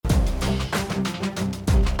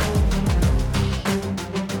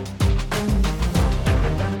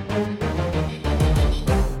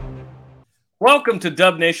Welcome to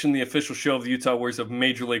Dub Nation, the official show of the Utah Warriors of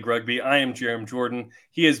Major League Rugby. I am Jarom Jordan.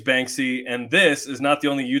 He is Banksy, and this is not the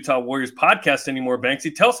only Utah Warriors podcast anymore.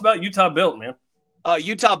 Banksy, tell us about Utah Built, man.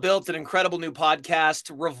 Utah Built, an incredible new podcast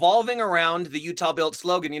revolving around the Utah Built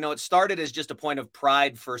slogan. You know, it started as just a point of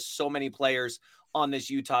pride for so many players on this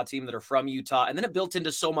Utah team that are from Utah, and then it built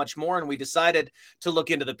into so much more, and we decided to look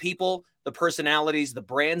into the people, the personalities, the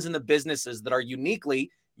brands, and the businesses that are uniquely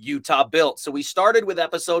Utah Built. So we started with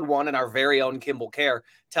episode 1 and our very own Kimball Kerr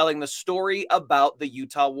telling the story about the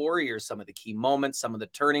Utah Warriors, some of the key moments, some of the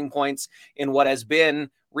turning points in what has been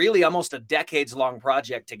really almost a decades-long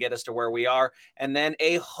project to get us to where we are. And then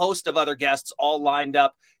a host of other guests all lined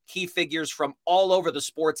up, key figures from all over the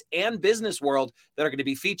sports and business world that are going to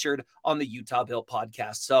be featured on the Utah Built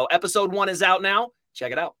podcast. So episode 1 is out now.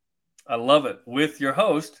 Check it out. I love it. With your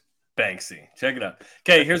host, Banksy. Check it out.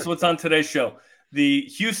 Okay, here's what's on today's show. The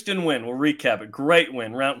Houston win, we'll recap it. Great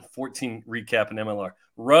win, round 14 recap in MLR.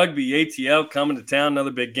 Rugby ATL coming to town,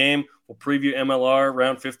 another big game. We'll preview MLR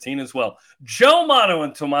round 15 as well. Mano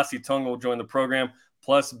and Tomasi Tonga will join the program,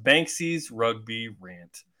 plus Banksy's rugby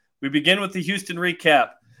rant. We begin with the Houston recap.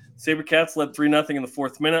 Sabercats led 3-0 in the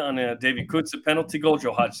 4th minute on a Davy Kutsa penalty goal.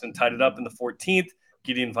 Joe Hodgson tied it up in the 14th.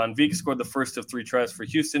 Gideon Van Veek scored the first of 3 tries for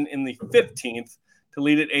Houston in the 15th to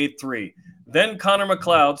lead it 8-3. Then Connor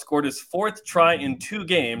McLeod scored his 4th try in 2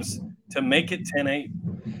 games to make it 10-8.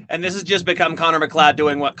 And this has just become Connor McLeod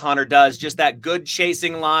doing what Connor does, just that good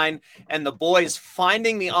chasing line and the boys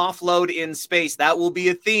finding the offload in space. That will be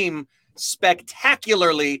a theme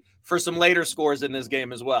spectacularly for some later scores in this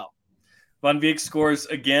game as well. Van Veek scores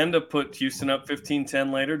again to put Houston up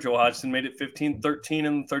 15-10 later. Joe Hodgson made it 15-13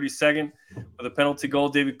 in the 32nd with a penalty goal.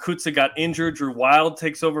 David Kutsa got injured. Drew Wild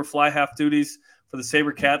takes over fly half duties for the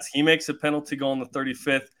Sabercats. He makes a penalty goal in the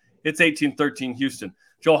 35th. It's 18-13 Houston.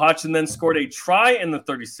 Joe Hodgson then scored a try in the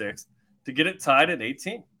 36th to get it tied at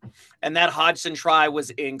 18. And that Hodgson try was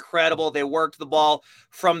incredible. They worked the ball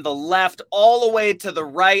from the left all the way to the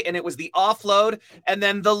right, and it was the offload and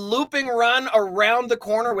then the looping run around the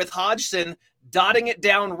corner with Hodgson dotting it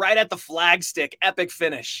down right at the flag stick. Epic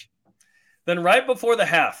finish. Then right before the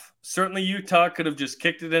half, certainly Utah could have just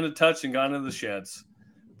kicked it into touch and gone into the sheds.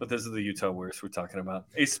 But this is the Utah Warriors we're talking about.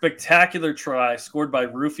 A spectacular try scored by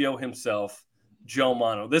Rufio himself, Joe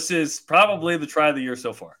Mano. This is probably the try of the year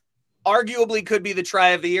so far. Arguably could be the try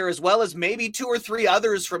of the year, as well as maybe 2 or 3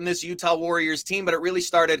 others from this Utah Warriors team. But it really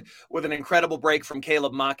started with an incredible break from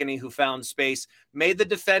Caleb Makini, who found space, made the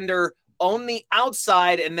defender on the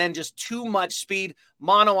outside, and then just too much speed.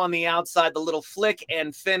 Mano on the outside, the little flick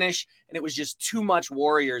and finish. And it was just too much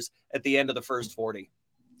Warriors at the end of the first 40.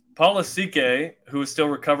 Paul Asike, who was still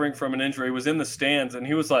recovering from an injury, was in the stands, and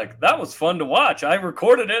he was like, that was fun to watch. I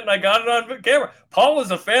recorded it, and I got it on camera. Paul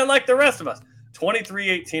was a fan like the rest of us.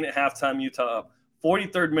 23-18 at halftime, Utah up.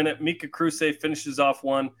 43rd minute, Mika Kruse finishes off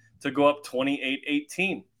one to go up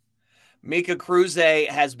 28-18. Mika Kruse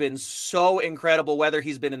has been so incredible, whether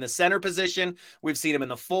he's been in the center position, we've seen him in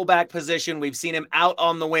the fullback position, we've seen him out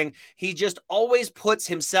on the wing. He just always puts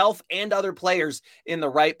himself and other players in the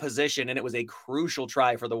right position, and it was a crucial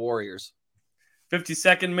try for the Warriors.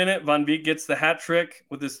 52nd minute, Van Veek gets the hat trick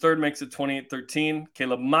with his 3rd, makes it 28-13.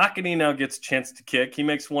 Caleb Makini now gets a chance to kick. He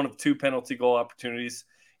makes 1 of 2 penalty goal opportunities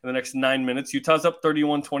in the next 9 minutes. Utah's up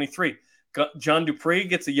 31-23. John Dupree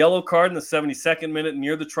gets a yellow card in the 72nd minute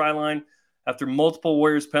near the try line after multiple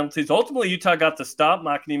Warriors penalties. Ultimately, Utah got the stop.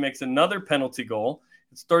 Makini makes another penalty goal.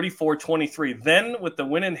 It's 34-23. Then with the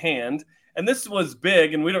win in hand, and this was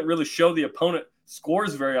big, and we don't really show the opponent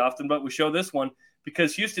scores very often, but we show this one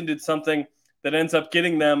because Houston did something that ends up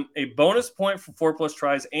getting them a bonus point for 4+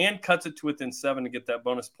 tries and cuts it to within 7 to get that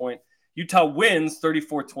bonus point. Utah wins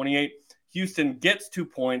 34-28. Houston gets 2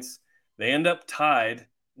 points. They end up tied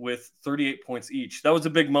with 38 points each. That was a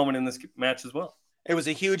big moment in this match as well. It was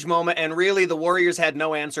a huge moment, and really the Warriors had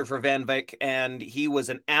no answer for Van Veek, and he was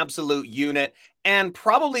an absolute unit, and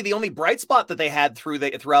probably the only bright spot that they had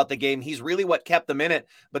throughout the game. He's really what kept them in it.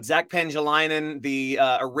 But Zach Penjalainen, the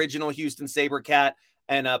original Houston Sabercat,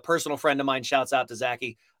 and a personal friend of mine, shouts out to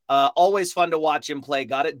Zachy. Always fun to watch him play.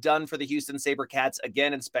 Got it done for the Houston Sabercats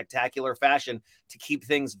again in spectacular fashion to keep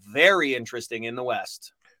things very interesting in the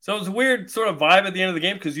West. So it was a weird sort of vibe at the end of the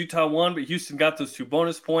game because Utah won, but Houston got those 2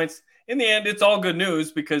 bonus points. In the end, it's all good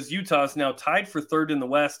news because Utah is now tied for 3rd in the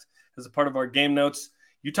West as a part of our game notes.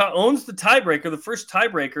 Utah owns the tiebreaker. The first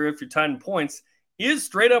tiebreaker, if you're tied in points, is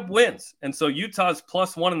straight up wins. And so Utah's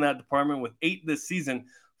 +1 in that department with 8 this season,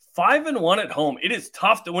 5-1 at home. It is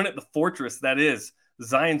tough to win at the fortress that is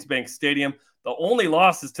Zions Bank Stadium. The only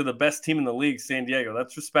loss is to the best team in the league, San Diego.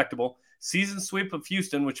 That's respectable. Season sweep of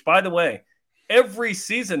Houston, which, by the way, every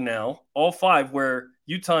season now, all 5 where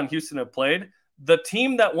Utah and Houston have played, the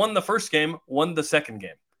team that won the first game won the second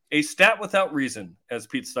game. A stat without reason, as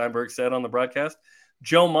Pete Steinberg said on the broadcast.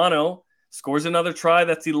 Joe Mano scores another try.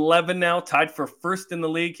 That's 11 now, tied for first in the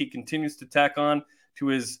league. He continues to tack on to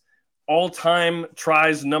his all-time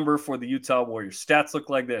tries number for the Utah Warriors. Stats look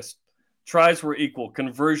like this. Tries were equal.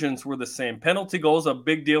 Conversions were the same. Penalty goals, a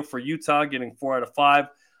big deal for Utah, getting 4 out of 5.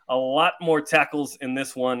 A lot more tackles in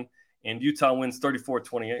this one, and Utah wins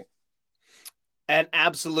 34-28. An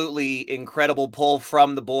absolutely incredible pull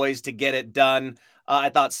from the boys to get it done. I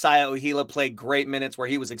thought Saya Ohila played great minutes where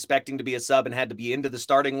he was expecting to be a sub and had to be into the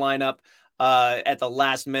starting lineup at the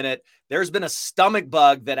last minute. There's been a stomach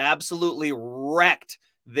bug that absolutely wrecked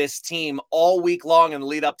this team all week long and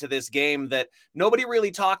lead up to this game that nobody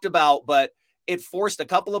really talked about, but it forced a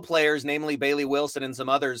couple of players, namely Bailey Wilson and some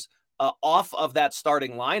others, off of that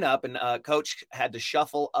starting lineup, and coach had to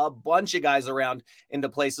shuffle a bunch of guys around into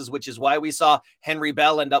places, which is why we saw Henry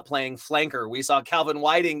Bell end up playing flanker. We saw Calvin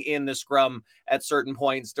Whiting in the scrum at certain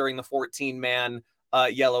points during the 14-man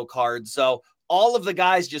yellow card. So all of the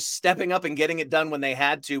guys just stepping up and getting it done when they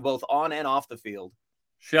had to, both on and off the field.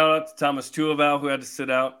 Shout out to Thomas Tuivau, who had to sit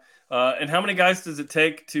out. And how many guys does it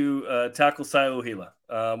take to tackle Saya Ohila?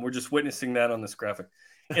 We're just witnessing that on this graphic.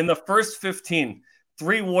 In the first 15,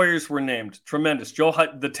 3 Warriors were named. Tremendous.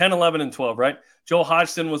 The 10, 11, and 12, right? Joe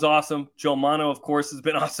Hodgson was awesome. Joe Mano, of course, has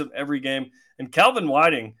been awesome every game. And Calvin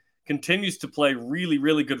Whiting continues to play really,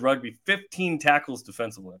 really good rugby. 15 tackles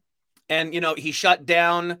defensively. And, you know, he shut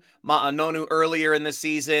down Ma'anonu earlier in the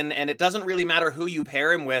season, and it doesn't really matter who you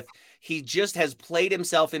pair him with. He just has played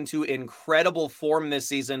himself into incredible form this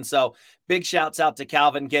season. So big shouts out to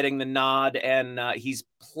Calvin getting the nod, and he's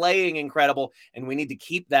playing incredible, and we need to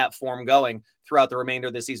keep that form going throughout the remainder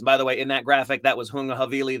of the season. By the way, in that graphic, that was Hunga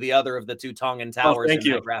Havili, the other of the 2 Tongan towers. Thank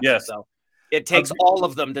you. That graphic. Yes. So it takes all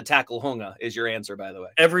of them to tackle Hunga is your answer, by the way.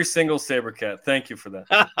 Every single Sabercat. Thank you for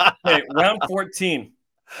that. Okay, round 14.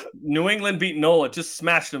 New England beat NOLA, just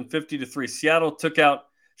smashed them 50-3. Seattle took out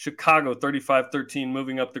Chicago 35-13,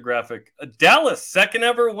 moving up the graphic. Dallas, second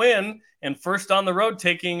ever win and first on the road,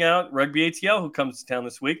 taking out Rugby ATL, who comes to town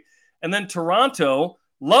this week. And then Toronto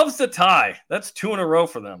loves the tie. That's 2 in a row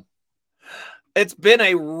for them. It's been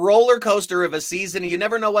a roller coaster of a season. You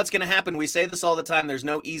never know what's going to happen. We say this all the time. There's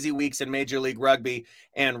no easy weeks in Major League Rugby,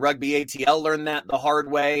 and Rugby ATL learned that the hard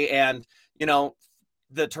way. And, you know,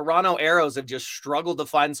 the Toronto Arrows have just struggled to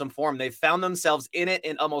find some form. They've found themselves in it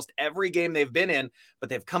in almost every game they've been in, but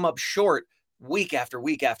they've come up short week after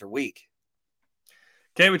week after week.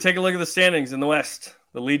 Okay, we take a look at the standings in the West.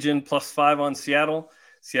 The Legion +5 on Seattle.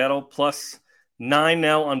 Seattle +9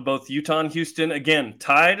 now on both Utah and Houston. Again,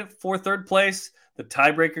 tied for third place. The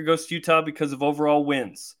tiebreaker goes to Utah because of overall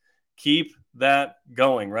wins. Keep that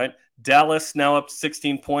going, right? Dallas now up to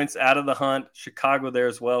 16 points out of the hunt. Chicago there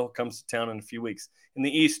as well, comes to town in a few weeks. In the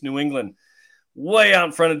East, New England way out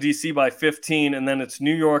in front of DC by 15, and then it's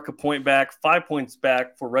New York a point back, 5 points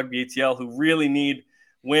back for Rugby ATL, who really need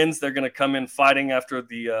wins. They're going to come in fighting after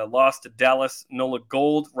the loss to Dallas. NOLA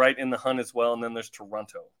Gold right in the hunt as well, and then there's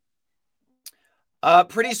Toronto.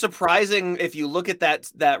 Pretty surprising if you look at that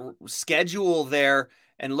schedule there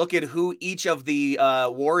and look at who each of the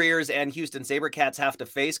Warriors and Houston Sabercats have to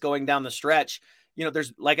face going down the stretch. You know,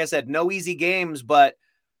 there's, like I said, no easy games, but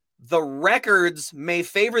the records may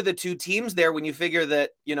favor the 2 teams there when you figure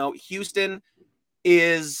that, you know, Houston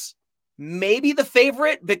is maybe the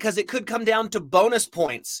favorite because it could come down to bonus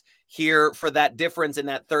points here for that difference in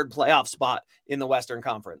that third playoff spot in the Western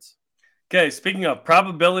Conference. Okay, speaking of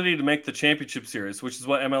probability to make the championship series, which is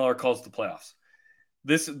what MLR calls the playoffs.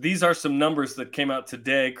 These are some numbers that came out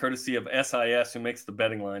today, courtesy of SIS, who makes the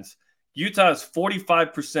betting lines. Utah has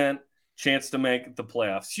 45% chance to make the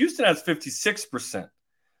playoffs. Houston has 56%.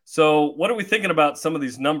 So what are we thinking about some of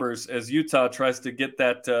these numbers as Utah tries to get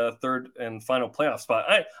that third and final playoff spot?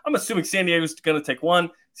 I'm assuming San Diego's going to take 1.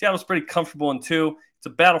 Seattle's pretty comfortable in 2. It's a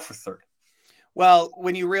battle for third. Well,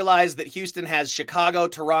 when you realize that Houston has Chicago,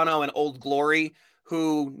 Toronto, and Old Glory,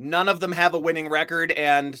 who none of them have a winning record,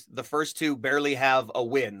 and the first 2 barely have a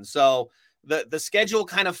win. So the schedule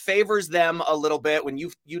kind of favors them a little bit when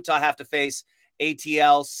Utah have to face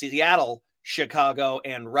ATL, Seattle, Chicago,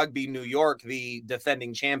 and Rugby New York, the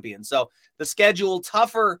defending champion. So the schedule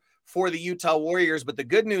tougher for the Utah Warriors, but the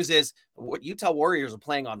good news is what Utah Warriors are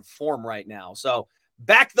playing on form right now. So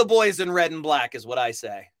back the boys in red and black is what I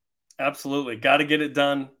say. Absolutely. Got to get it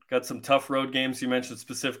done. Got some tough road games. You mentioned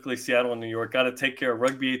specifically Seattle and New York. Got to take care of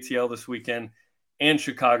Rugby ATL this weekend and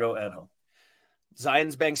Chicago at home.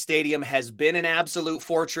 Zions Bank Stadium has been an absolute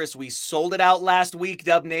fortress. We sold it out last week,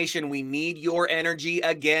 Dub Nation. We need your energy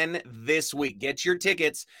again this week. Get your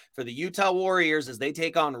tickets for the Utah Warriors as they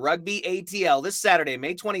take on Rugby ATL this Saturday,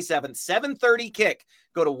 May 27th, 7:30 kick.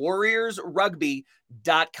 Go to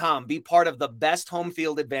warriorsrugby.com. Be part of the best home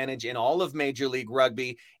field advantage in all of Major League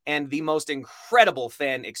Rugby and the most incredible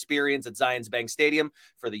fan experience at Zions Bank Stadium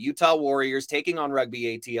for the Utah Warriors taking on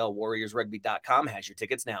Rugby ATL. Warriorsrugby.com has your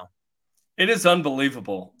tickets now. It is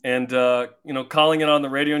unbelievable. And, calling it on the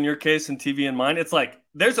radio in your case and TV in mine, it's like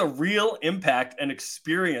there's a real impact and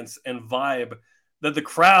experience and vibe that the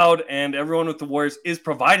crowd and everyone with the Warriors is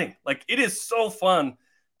providing. Like, it is so fun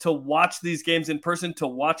to watch these games in person, to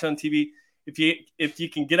watch on TV. If you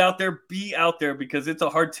can get out there, be out there, because it's a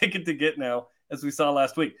hard ticket to get now, as we saw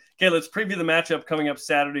last week. Okay, let's preview the matchup coming up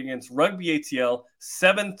Saturday against Rugby ATL,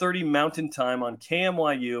 7:30 Mountain Time on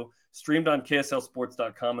KMYU, streamed on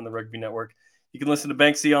KSLSports.com and the Rugby Network. You can listen to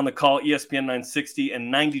Banksy on the call, ESPN 960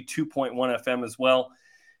 and 92.1 FM as well.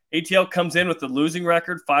 ATL comes in with the losing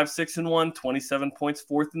record, 5-6-1, 27 points,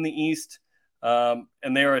 fourth in the East.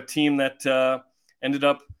 And they are a team that ended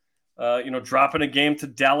up, dropping a game to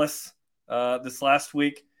Dallas this last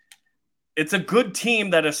week. It's a good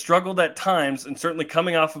team that has struggled at times, and certainly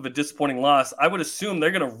coming off of a disappointing loss, I would assume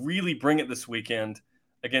they're going to really bring it this weekend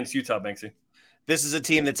against Utah, Banksy. This is a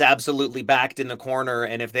team that's absolutely backed in the corner,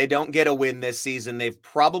 and if they don't get a win this season, they've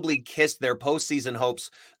probably kissed their postseason hopes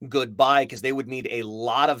goodbye, because they would need a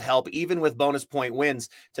lot of help, even with bonus point wins,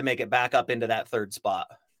 to make it back up into that third spot.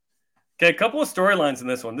 Okay, a couple of storylines in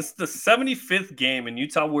this one. This is the 75th game in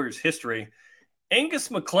Utah Warriors history. Angus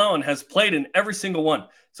McClellan has played in every single one.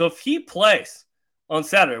 So if he plays on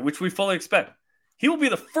Saturday, which we fully expect, he will be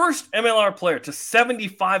the first MLR player to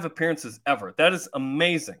 75 appearances ever. That is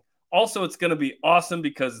amazing. Also, it's going to be awesome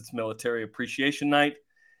because it's Military Appreciation Night.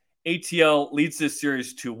 ATL leads this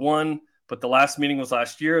series 2-1, but the last meeting was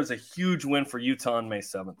last year. It was a huge win for Utah on May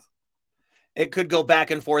 7th. It could go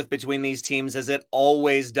back and forth between these teams, as it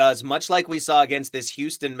always does, much like we saw against this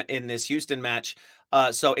Houston match.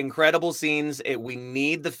 So incredible scenes. We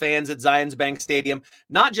need the fans at Zions Bank Stadium,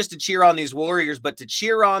 not just to cheer on these Warriors, but to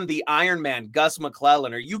cheer on the Iron Man, Gus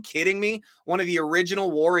McClellan. Are you kidding me? One of the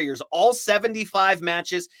original Warriors, all 75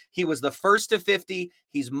 matches. He was the first to 50.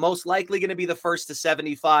 He's most likely going to be the first to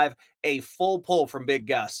 75. A full pull from Big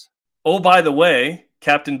Gus. Oh, by the way,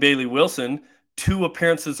 Captain Bailey Wilson, 2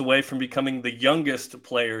 appearances away from becoming the youngest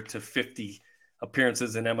player to 50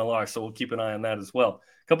 appearances in MLR. So we'll keep an eye on that as well.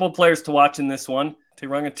 A couple of players to watch in this one.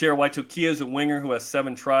 Terangatira Waitokia is a winger who has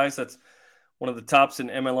 7 tries. That's one of the tops in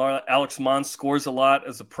MLR. Alex Mons scores a lot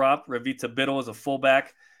as a prop. Revita Biddle is a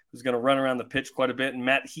fullback who's going to run around the pitch quite a bit. And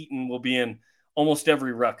Matt Heaton will be in almost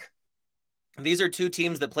every ruck. These are two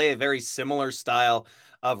teams that play a very similar style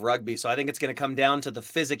of rugby. So I think it's going to come down to the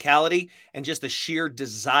physicality and just the sheer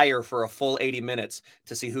desire for a full 80 minutes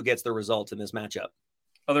to see who gets the result in this matchup.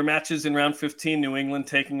 Other matches in round 15, New England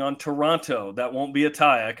taking on Toronto. That won't be a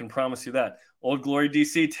tie, I can promise you that. Old Glory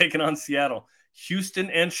DC taking on Seattle.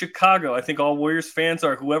 Houston and Chicago. I think all Warriors fans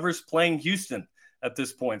are whoever's playing Houston at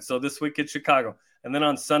this point. So this week it's Chicago. And then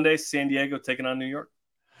on Sunday, San Diego taking on New York.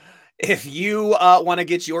 If you want to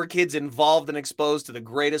get your kids involved and exposed to the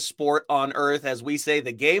greatest sport on earth, as we say,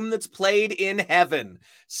 the game that's played in heaven,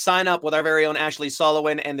 sign up with our very own Ashley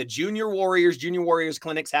Sullivan, and the Junior Warriors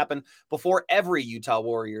clinics happen before every Utah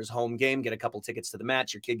Warriors home game. Get a couple tickets to the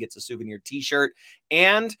match. Your kid gets a souvenir t-shirt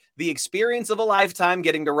and the experience of a lifetime,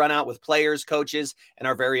 getting to run out with players, coaches, and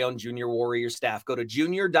our very own Junior Warriors staff. Go to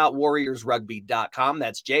junior.warriorsrugby.com.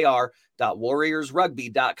 That's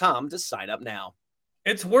jr.warriorsrugby.com to sign up now.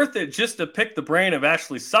 It's worth it just to pick the brain of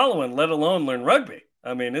Ashley Sullivan, let alone learn rugby.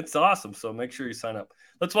 I mean, it's awesome. So make sure you sign up.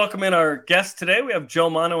 Let's welcome in our guests today. We have Joe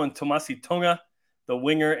Mano and Tomasi Tonga, the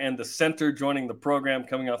winger and the center, joining the program,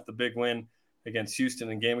 coming off the big win against Houston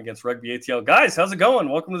and game against Rugby ATL. Guys, how's it going?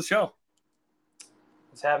 Welcome to the show.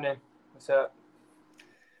 What's happening? What's up?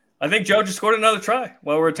 I think Joe just scored another try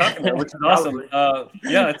while we were talking there, which is awesome.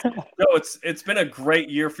 It's been a great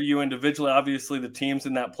year for you individually. Obviously, the team's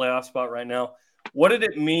in that playoff spot right now. What did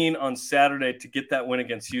it mean on Saturday to get that win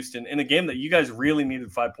against Houston in a game that you guys really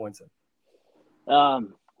needed 5 points in?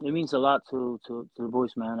 It means a lot to the boys,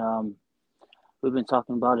 man. We've been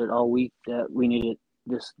talking about it all week that we needed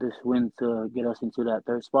this win to get us into that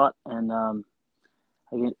third spot, and I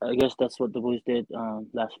guess that's what the boys did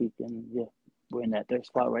last week, and yeah, we're in that third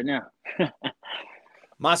spot right now.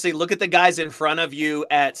 Masi, look at the guys in front of you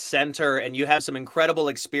at center, and you have some incredible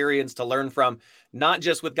experience to learn from, not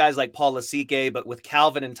just with guys like Paul Lasike, but with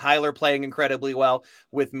Calvin and Tyler playing incredibly well,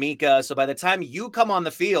 with Mika. So by the time you come on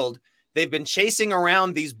the field, They've been chasing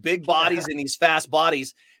around these big bodies and these fast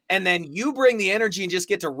bodies. And then you bring the energy and just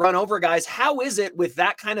get to run over guys. How is it with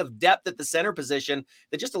that kind of depth at the center position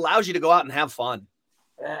that just allows you to go out and have fun?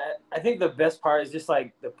 I think the best part is just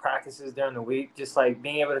like the practices during the week, just like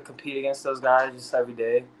being able to compete against those guys just every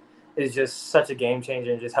day is just such a game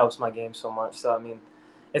changer and just helps my game so much. So, I mean,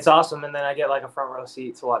 it's awesome. And then I get like a front row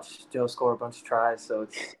seat to watch Joe score a bunch of tries. So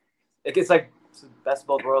it's like it's the best of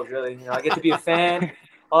both worlds, really. You know, I get to be a fan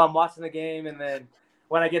while I'm watching the game. And then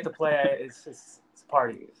when I get to play, it's a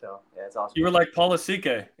party. So, yeah, it's awesome. You were like Paula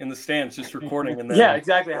Sike in the stands just recording. And then, yeah,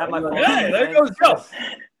 exactly. I had my phone. Hey, there goes Joe.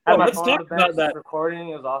 Let's talk about that. Recording.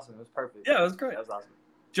 It was awesome. It was perfect. Yeah, it was great. That was awesome.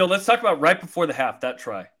 Joe, let's talk about right before the half, that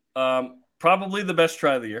try. Probably the best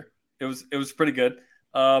try of the year. It was pretty good.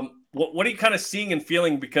 What are you kind of seeing and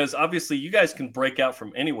feeling? Because obviously you guys can break out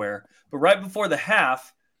from anywhere, but right before the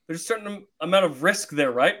half, there's a certain amount of risk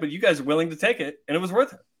there, right? But you guys are willing to take it, and it was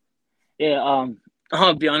worth it. Yeah,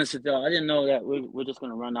 I'll be honest with you. I didn't know that we're just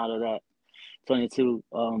going to run out of that 22.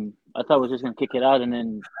 I thought we were just going to kick it out and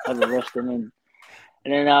then have a rest. And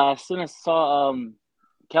then as soon as I saw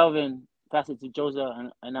Kelvin pass it to Joza,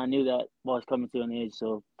 and I knew that ball was coming to an edge,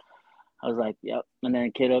 so I was like, yep. And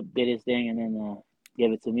then Caleb did his thing and then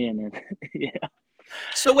gave it to me. And then, yeah.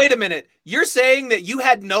 So wait a minute. You're saying that you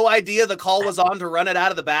had no idea the call was on to run it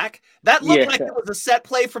out of the back? That looked like it was a set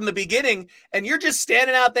play from the beginning, and you're just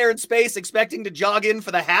standing out there in space expecting to jog in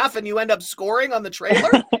for the half, and you end up scoring on the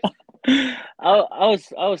trailer? I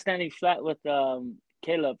was standing flat with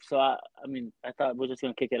Caleb, so I mean, I thought we're just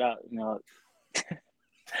going to kick it out, you know.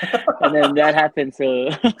 And then that happened, so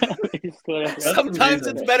sometimes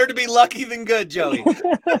it's better to be lucky than good, Joey.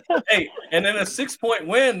 Hey, and then a 6-point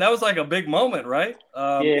win, that was like a big moment, right?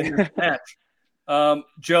 In this match.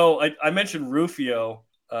 Joe, I mentioned Rufio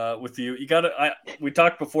with you. We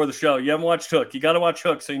talked before the show. You haven't watched Hook. You got to watch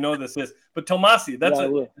Hook so you know what this is. But Tomasi, is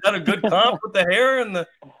that a good comp with the hair and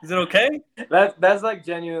is it okay? That's like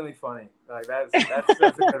genuinely funny. Like that's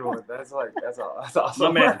a good one. That's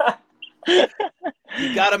awesome. My man.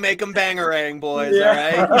 You got to make them bangarang, boys, all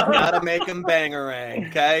right? You got to make them bangarang,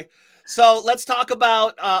 okay? So let's talk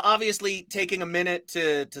about, obviously, taking a minute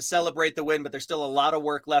to celebrate the win, but there's still a lot of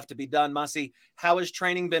work left to be done. Masi, how has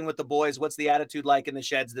training been with the boys? What's the attitude like in the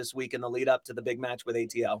sheds this week in the lead up to the big match with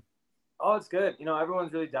ATL? Oh, it's good. You know,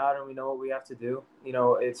 everyone's really dialed and we know what we have to do. You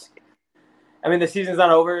know, the season's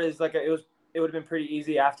not over. It would have been pretty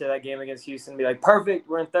easy after that game against Houston to be like, perfect,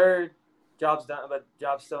 we're in third. Job's done, but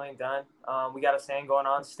job still ain't done. We got a saying going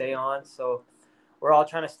on, stay on. So we're all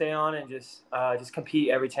trying to stay on and just compete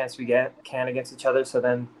every chance we can against each other. So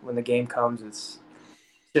then when the game comes, it's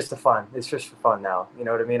just It's just for fun now. You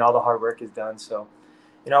know what I mean? All the hard work is done. So,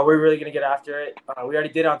 you know, we're really going to get after it. We already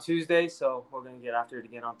did on Tuesday, so we're going to get after it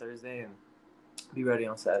again on Thursday and be ready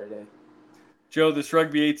on Saturday. Joe, this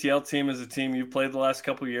Rugby ATL team is a team you've played the last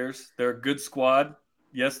couple of years. They're a good squad.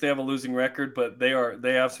 Yes, they have a losing record, but they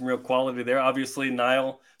have some real quality there. Obviously,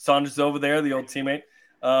 Niall Saunders is over there, the old teammate.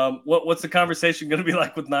 What's the conversation going to be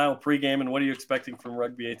like with Niall pregame, and what are you expecting from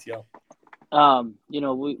Rugby ATL? You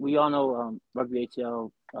know, we all know Rugby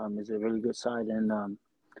ATL is a really good side, and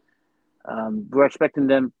we're expecting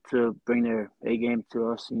them to bring their A game to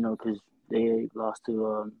us, you know, because they lost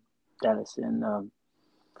to Dallas, and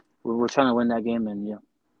we're trying to win that game, and yeah.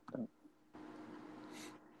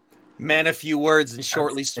 Man, a few words and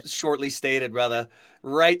shortly stated, brother.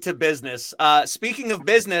 Right to business. Speaking of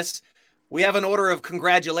business, we have an order of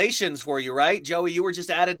congratulations for you, right? Joey, you were just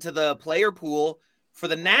added to the player pool for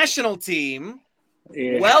the national team.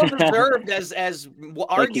 Yeah. Well deserved as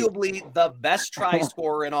arguably the best try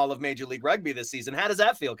scorer in all of Major League Rugby this season. How does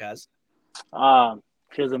that feel, Kaz?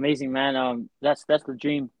 Feels amazing, man. That's the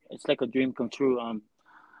dream. It's like a dream come true.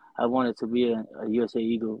 I wanted to be a USA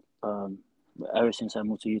Eagle ever since I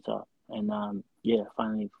moved to Utah. And,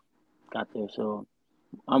 finally got there. So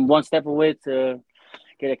I'm one step away to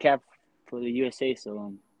get a cap for the USA.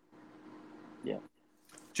 So, yeah.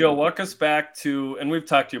 Joe, walk us back to, and we've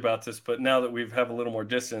talked to you about this, but now that we have a little more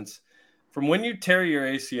distance, from when you tear your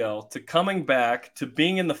ACL to coming back to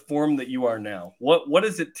being in the form that you are now, what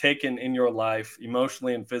has it taken in your life,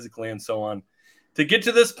 emotionally and physically and so on, to get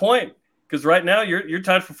to this point? Because right now you're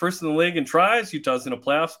tied for first in the league in tries. Utah's in a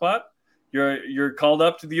playoff spot. You're called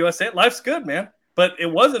up to the USA. Life's good, man. But it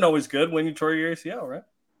wasn't always good when you tore your ACL, right?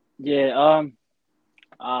 Yeah.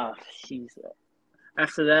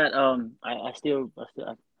 After that, I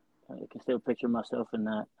can still picture myself in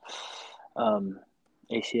that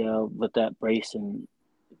ACL with that brace and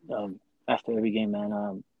after every game,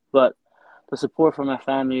 man. But the support from my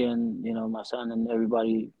family and, you know, my son and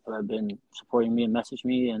everybody who have been supporting me and messaged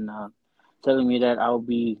me and telling me that I'll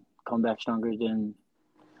be come back stronger than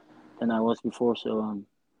I was before. So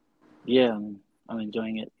yeah, I'm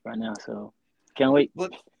enjoying it right now. So can't wait.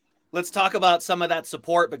 Let's talk about some of that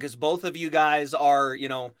support, because both of you guys are,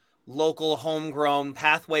 local homegrown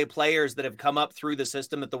pathway players that have come up through the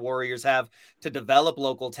system that the Warriors have to develop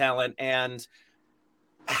local talent. And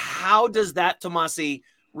how does that, Tomasi,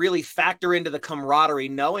 really factor into the camaraderie,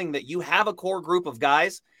 knowing that you have a core group of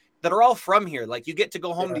guys that are all from here? Like, you get to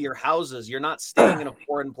go home to your houses. You're not staying in a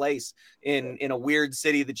foreign place in a weird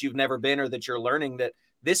city that you've never been, or that you're learning that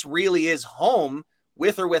this really is home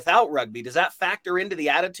with or without rugby. Does that factor into the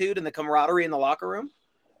attitude and the camaraderie in the locker room?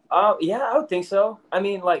 Yeah, I would think so. I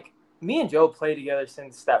mean, like, me and Joe played together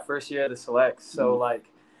since that first year of the selects. So, like,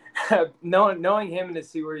 knowing him and to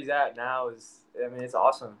see where he's at now it's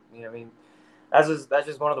awesome. I mean, that's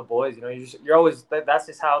just one of the boys. You're always, that's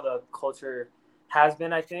just how the culture has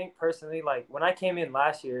been. I think personally, like, when I came in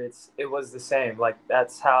last year, it was the same. Like,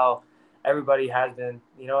 that's how everybody has been.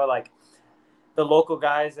 Like, the local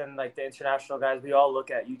guys and like the international guys, we all look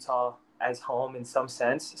at Utah as home in some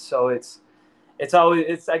sense. So it's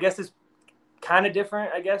always, I guess it's kind of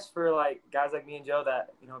different, I guess, for like guys like me and Joe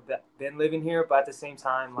that, that been living here, but at the same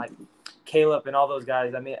time, like Caleb and all those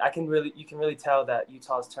guys, I mean, you can really tell that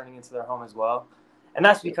Utah is turning into their home as well. And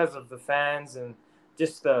that's because of the fans and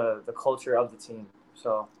just the culture of the team.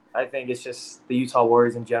 So I think it's just the Utah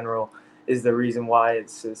Warriors in general is the reason why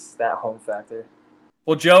it's just that home factor.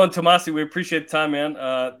 Well, Joe and Tomasi, we appreciate the time, man.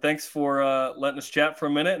 Thanks for letting us chat for a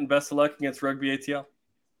minute, and best of luck against Rugby ATL.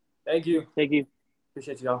 Thank you. Thank you.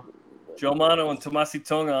 Appreciate you all. Joe Mano and Tomasi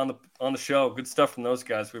Tonga on the show. Good stuff from those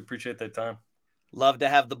guys. We appreciate that time. Love to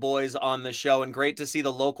have the boys on the show, and great to see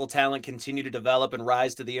the local talent continue to develop and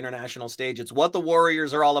rise to the international stage. It's what the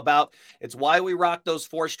Warriors are all about. It's why we rock those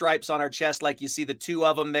 4 stripes on our chest, like you see the 2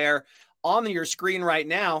 of them there on your screen right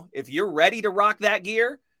now. If you're ready to rock that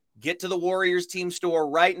gear, get to the Warriors team store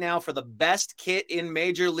right now for the best kit in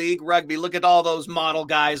Major League Rugby. Look at all those model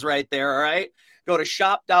guys right there, all right? Go to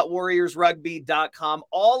shop.warriorsrugby.com.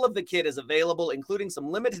 All of the kit is available, including some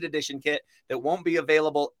limited edition kit that won't be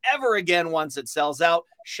available ever again once it sells out.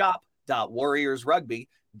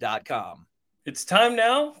 Shop.warriorsrugby.com. It's time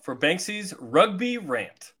now for Banksy's Rugby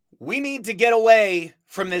Rant. We need to get away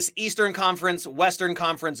from this Eastern Conference, Western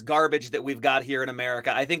Conference garbage that we've got here in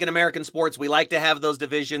America. I think in American sports, we like to have those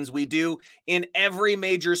divisions. We do in every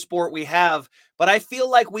major sport we have, but I feel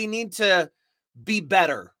like we need to be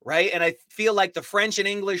better, right? And I feel like the French and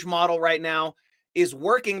English model right now is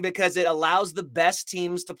working because it allows the best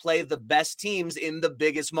teams to play the best teams in the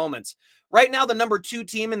biggest moments. Right now, the number 2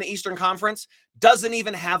 team in the Eastern Conference doesn't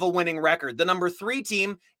even have a winning record. The number 3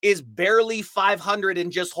 team is barely 500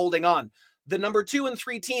 and just holding on. The number 2 and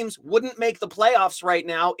 3 teams wouldn't make the playoffs right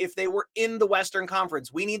now if they were in the Western Conference.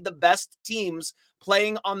 We need the best teams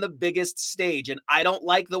playing on the biggest stage. And I don't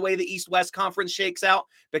like the way the East-West Conference shakes out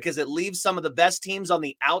because it leaves some of the best teams on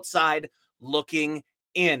the outside looking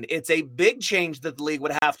in. It's a big change that the league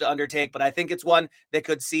would have to undertake, but I think it's one that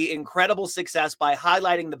could see incredible success by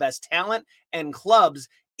highlighting the best talent and clubs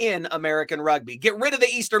in American rugby. Get rid of the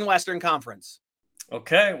Eastern-Western Conference.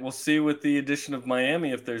 Okay, we'll see with the addition of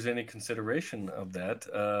Miami if there's any consideration of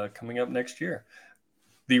that coming up next year.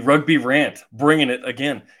 The Rugby Rant, bringing it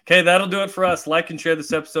again. Okay, that'll do it for us. Like and share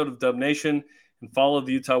this episode of Dub Nation and follow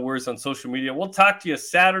the Utah Warriors on social media. We'll talk to you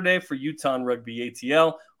Saturday for Utah and Rugby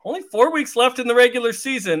ATL. Only 4 weeks left in the regular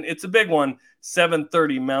season. It's a big one,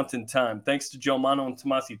 7:30 Mountain Time. Thanks to Joe Mano and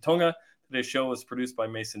Tomasi Tonga. Today's show was produced by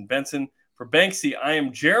Mason Benson. For Banksy, I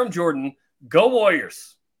am Jarom Jordan. Go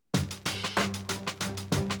Warriors!